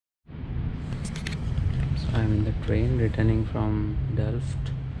I'm in the train returning from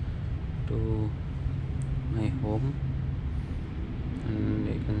Delft to my home, and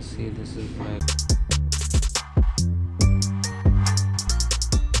you can see this is like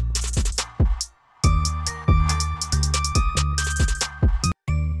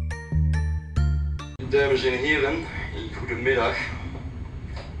Dames en heren, goedemiddag.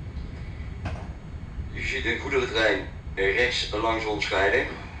 U ziet een goederentrein rechts langs ons rijden.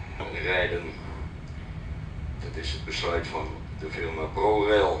 Dat is het besluit van de firma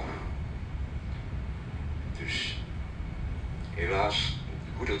ProRail. Dus helaas,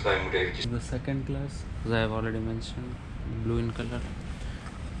 de goederentrein moet eventjes... the second class, as I have already mentioned, blue in color,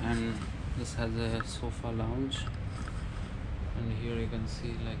 and this has a sofa lounge, and here you can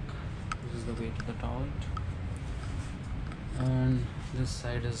see like this is the way to the toilet, and this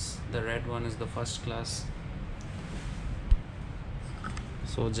side is the red one is the first class.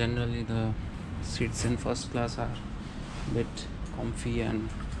 So generally the seats in first class are a bit comfy and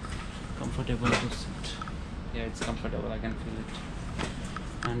comfortable to sit. Yeah, it's comfortable, I can feel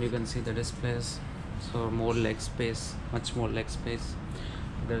it. And you can see the displays, so more leg space, much more leg space.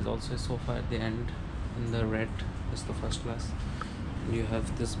 There's also a sofa at the end. In the red is the first class. And you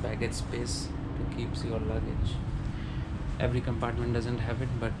have this baggage space to keep your luggage. Every compartment doesn't have it,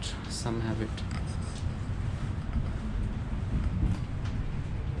 but some have it.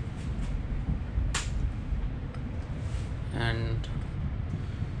 And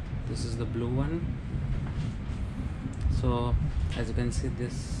this is the blue one. So as you can see,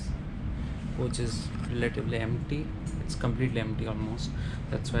 this coach is relatively empty. It's completely empty almost.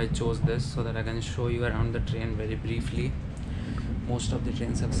 That's why I chose this, so that I can show you around the train very briefly. Most of the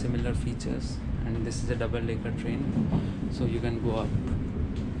trains have similar features, and this is a double-decker train, so you can go up.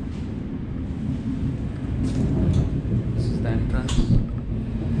 This is the entrance.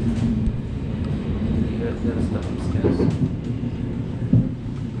 Here there's the upstairs,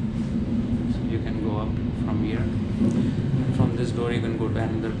 so you can go up from here. From this door you can go to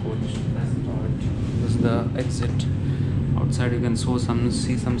another coach. This is the exit. Outside you can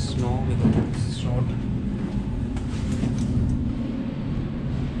see some snow because it's snowed.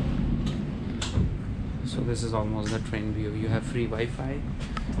 So this is almost the train view. You have free Wi-Fi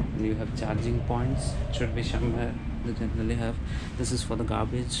and you have charging points. It should be somewhere they generally have. This is for the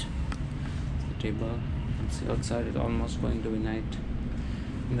garbage. The table. And see outside it's almost going to be night.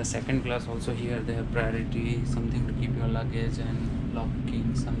 In the second class also here they have priority, something to keep your luggage and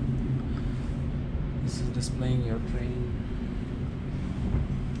locking some. This is displaying your train.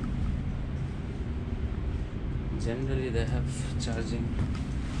 Generally they have charging.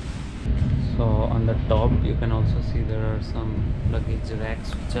 So on the top you can also see there are some luggage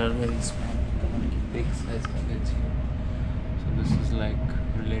racks which are very small. You cannot keep big size luggage here. So this is like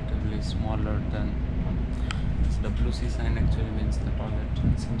relatively smaller than the blue C sign actually means the toilet,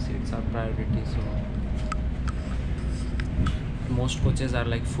 and some seats are priority. So most coaches are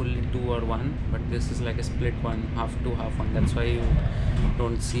like fully 2 or 1, but this is like a split one, half 2 half 1. That's why you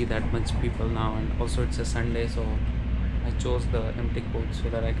don't see that much people now, and also it's a Sunday, so I chose the empty coach so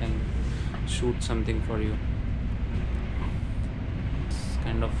that I can shoot something for you. It's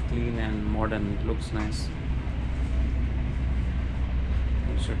kind of clean and modern, it looks nice.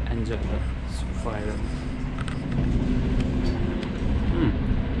 You should enjoy the sofa.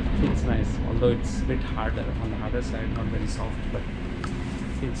 Feels nice, although it's a bit harder on the harder side, not very soft, but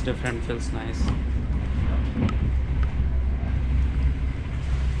feels different, feels nice.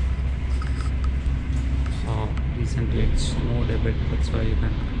 So recently it snowed a bit, that's why you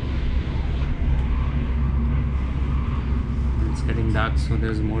can. It's getting dark, so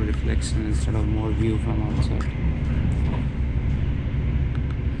there's more reflection instead of more view from outside.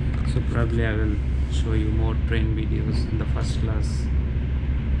 So probably I will show you more train videos in the first class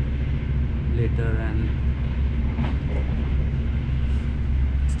later, and